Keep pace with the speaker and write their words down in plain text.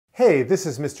Hey, this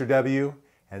is Mr. W,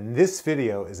 and this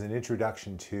video is an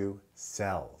introduction to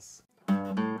cells.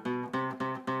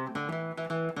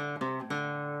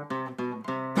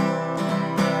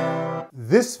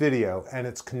 This video and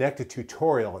its connected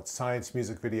tutorial at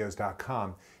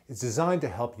sciencemusicvideos.com is designed to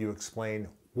help you explain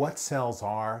what cells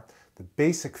are, the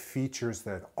basic features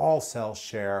that all cells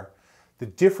share, the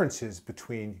differences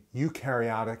between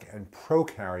eukaryotic and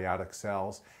prokaryotic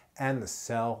cells, and the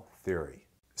cell theory.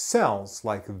 Cells,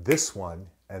 like this one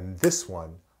and this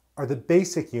one, are the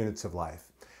basic units of life.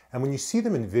 And when you see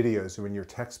them in videos or in your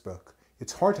textbook,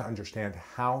 it's hard to understand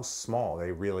how small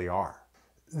they really are.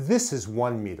 This is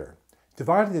 1 meter,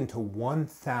 divided into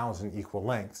 1,000 equal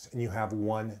lengths, and you have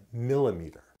 1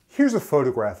 millimeter. Here's a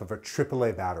photograph of a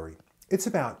AAA battery. It's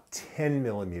about 10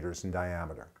 millimeters in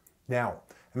diameter. Now,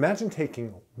 imagine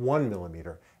taking 1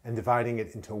 millimeter and dividing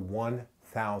it into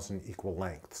 1,000 equal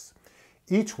lengths.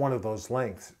 Each one of those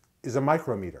lengths is a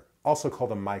micrometer, also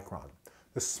called a micron.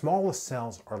 The smallest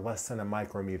cells are less than a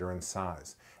micrometer in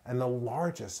size, and the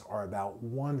largest are about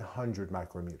 100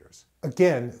 micrometers.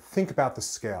 Again, think about the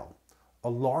scale. A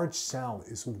large cell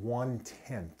is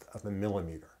 1/10 of a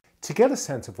millimeter. To get a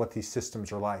sense of what these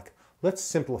systems are like, let's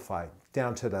simplify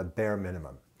down to the bare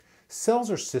minimum.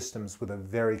 Cells are systems with a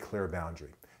very clear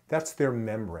boundary. That's their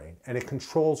membrane, and it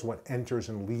controls what enters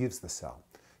and leaves the cell.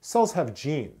 Cells have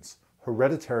genes,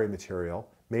 hereditary material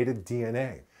made of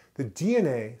DNA. The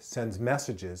DNA sends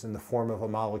messages in the form of a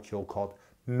molecule called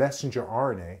messenger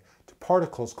RNA to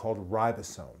particles called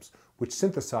ribosomes, which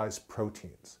synthesize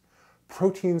proteins.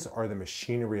 Proteins are the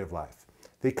machinery of life.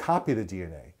 They copy the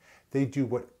DNA. They do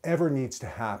whatever needs to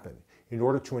happen in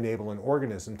order to enable an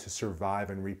organism to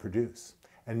survive and reproduce.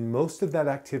 And most of that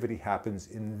activity happens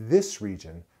in this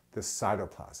region, the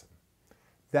cytoplasm.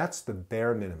 That's the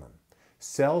bare minimum.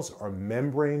 Cells are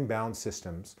membrane-bound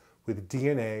systems with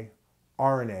DNA,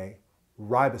 RNA,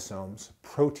 ribosomes,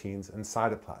 proteins, and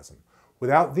cytoplasm.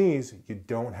 Without these, you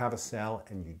don't have a cell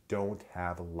and you don't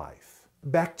have life.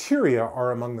 Bacteria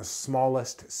are among the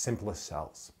smallest, simplest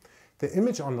cells. The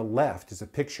image on the left is a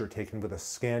picture taken with a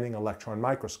scanning electron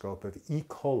microscope of E.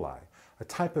 coli, a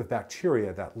type of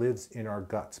bacteria that lives in our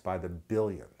guts by the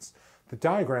billions. The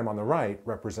diagram on the right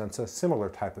represents a similar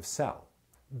type of cell.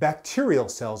 Bacterial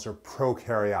cells are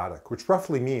prokaryotic, which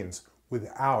roughly means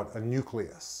without a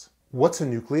nucleus. What's a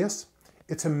nucleus?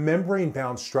 It's a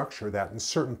membrane-bound structure that in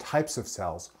certain types of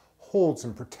cells holds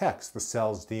and protects the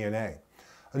cell's DNA.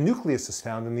 A nucleus is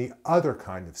found in the other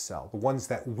kind of cell, the ones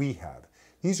that we have.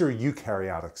 These are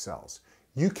eukaryotic cells.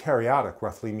 Eukaryotic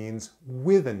roughly means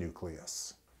with a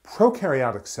nucleus.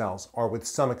 Prokaryotic cells are, with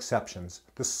some exceptions,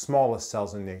 the smallest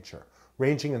cells in nature,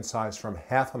 ranging in size from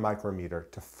 0.5 micrometer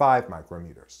to 5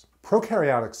 micrometers.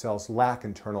 Prokaryotic cells lack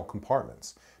internal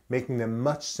compartments, making them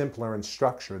much simpler in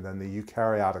structure than the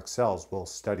eukaryotic cells we'll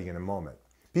study in a moment.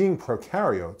 Being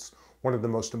prokaryotes, one of the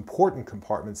most important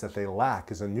compartments that they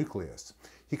lack is a nucleus.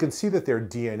 You can see that their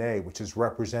DNA, which is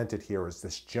represented here as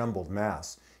this jumbled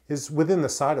mass, is within the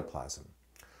cytoplasm.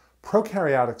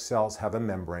 Prokaryotic cells have a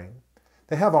membrane.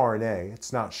 They have RNA,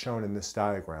 it's not shown in this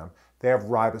diagram. They have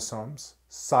ribosomes,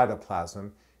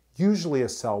 cytoplasm, usually a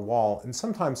cell wall, and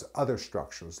sometimes other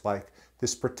structures like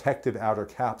this protective outer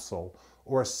capsule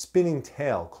or a spinning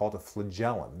tail called a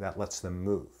flagellum that lets them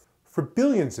move. For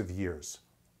billions of years,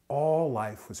 all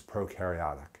life was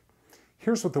prokaryotic.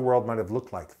 Here's what the world might have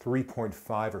looked like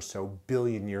 3.5 or so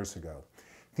billion years ago.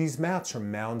 These mats are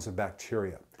mounds of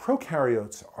bacteria.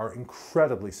 Prokaryotes are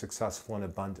incredibly successful and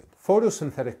abundant.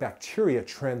 Photosynthetic bacteria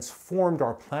transformed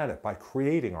our planet by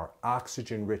creating our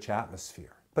oxygen-rich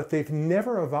atmosphere. But they've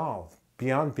never evolved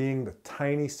beyond being the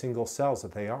tiny single cells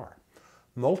that they are.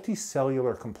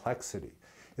 Multicellular complexity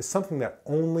is something that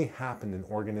only happened in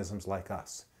organisms like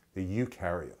us, the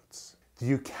eukaryotes.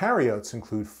 The eukaryotes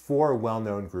include 4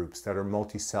 well-known groups that are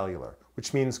multicellular,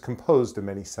 which means composed of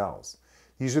many cells.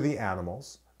 These are the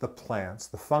animals, the plants,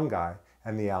 the fungi,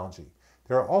 and the algae.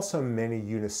 There are also many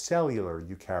unicellular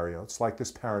eukaryotes, like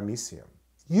this paramecium.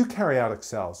 Eukaryotic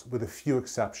cells, with a few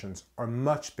exceptions, are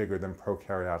much bigger than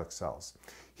prokaryotic cells.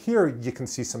 Here you can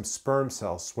see some sperm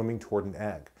cells swimming toward an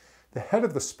egg. The head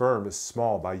of the sperm is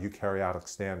small by eukaryotic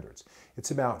standards.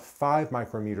 It's about 5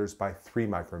 micrometers by 3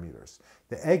 micrometers.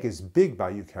 The egg is big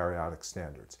by eukaryotic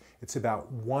standards. It's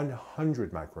about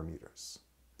 100 micrometers.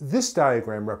 This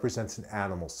diagram represents an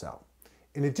animal cell.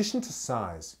 In addition to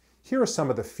size, here are some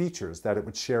of the features that it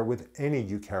would share with any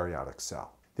eukaryotic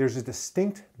cell. There's a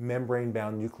distinct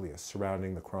membrane-bound nucleus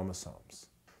surrounding the chromosomes.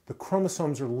 The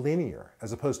chromosomes are linear,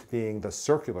 as opposed to being the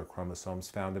circular chromosomes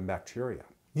found in bacteria.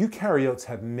 Eukaryotes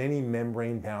have many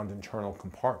membrane-bound internal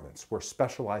compartments where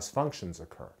specialized functions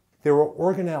occur. There are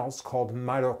organelles called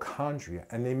mitochondria,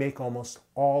 and they make almost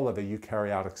all of a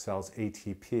eukaryotic cell's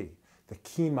ATP, the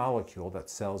key molecule that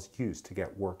cells use to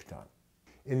get work done.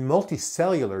 In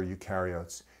multicellular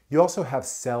eukaryotes, you also have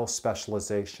cell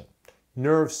specialization.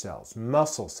 Nerve cells,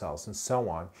 muscle cells, and so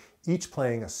on, each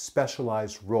playing a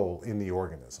specialized role in the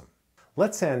organism.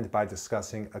 Let's end by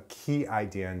discussing a key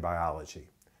idea in biology,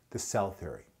 the cell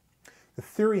theory. The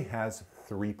theory has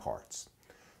three parts.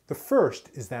 The first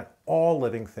is that all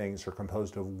living things are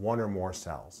composed of one or more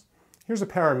cells. Here's a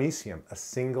paramecium, a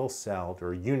single-celled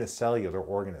or unicellular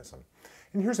organism.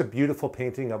 And here's a beautiful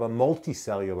painting of a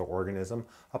multicellular organism,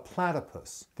 a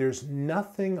platypus. There's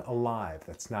nothing alive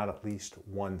that's not at least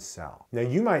one cell. Now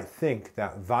you might think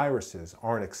that viruses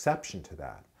are an exception to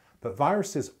that, but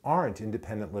viruses aren't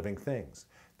independent living things.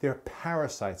 They're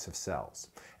parasites of cells.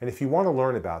 And if you want to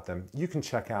learn about them, you can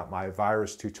check out my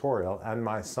virus tutorial and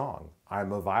my song,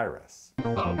 I'm a Virus.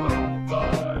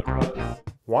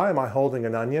 Why am I holding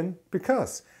an onion?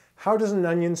 Because how does an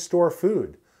onion store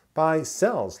food? By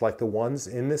cells like the ones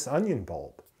in this onion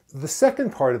bulb. The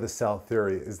second part of the cell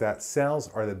theory is that cells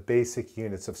are the basic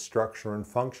units of structure and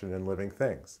function in living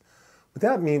things. What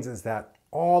that means is that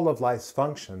all of life's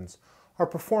functions are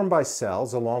performed by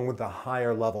cells along with the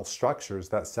higher level structures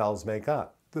that cells make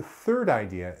up. The third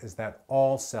idea is that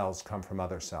all cells come from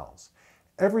other cells.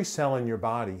 Every cell in your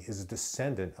body is a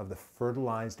descendant of the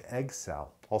fertilized egg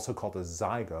cell, also called a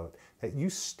zygote, that you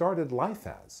started life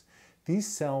as. These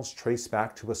cells trace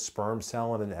back to a sperm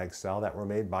cell and an egg cell that were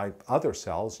made by other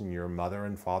cells in your mother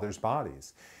and father's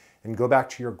bodies, and go back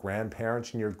to your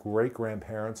grandparents and your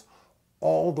great-grandparents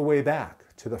all the way back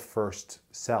to the first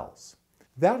cells.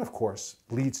 That, of course,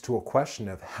 leads to a question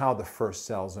of how the first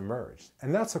cells emerged.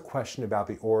 And that's a question about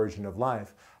the origin of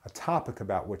life, a topic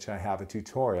about which I have a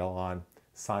tutorial on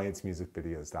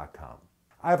ScienceMusicVideos.com.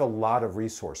 I have a lot of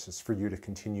resources for you to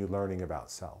continue learning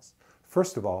about cells.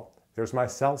 First of all, there's my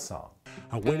cell song.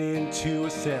 I went into a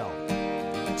cell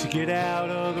to get out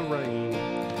of the rain,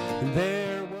 and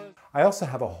there was... I also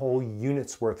have a whole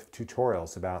unit's worth of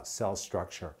tutorials about cell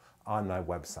structure on my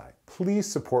website. Please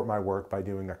support my work by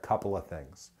doing a couple of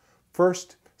things.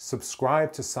 First,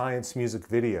 subscribe to Science Music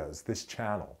Videos, this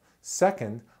channel.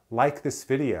 Second, like this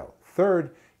video.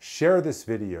 Third, share this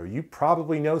video. You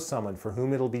probably know someone for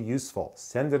whom it'll be useful.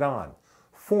 Send it on.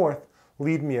 Fourth,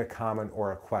 leave me a comment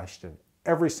or a question.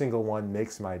 Every single one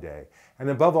makes my day. And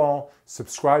above all,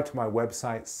 subscribe to my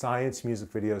website,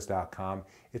 ScienceMusicVideos.com.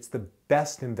 It's the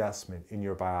best investment in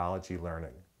your biology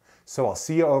learning. So I'll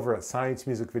see you over at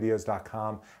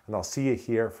ScienceMusicVideos.com, and I'll see you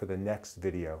here for the next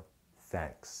video.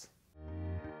 Thanks.